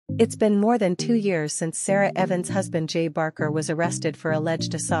It's been more than 2 years since Sara Evans' husband Jay Barker was arrested for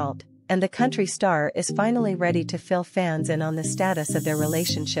alleged assault, and the country star is finally ready to fill fans in on the status of their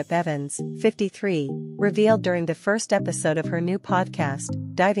relationship. Evans, 53, revealed during the first episode of her new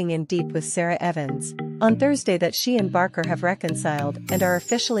podcast, Diving in Deep with Sara Evans, on Thursday that she and Barker have reconciled and are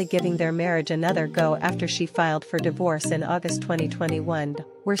officially giving their marriage another go after she filed for divorce in August 2021.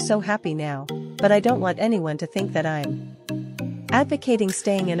 "We're so happy now. But I don't want anyone to think that I'm advocating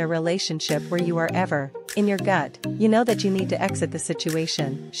staying in a relationship where you are ever, in your gut, you know that you need to exit the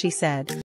situation," she said.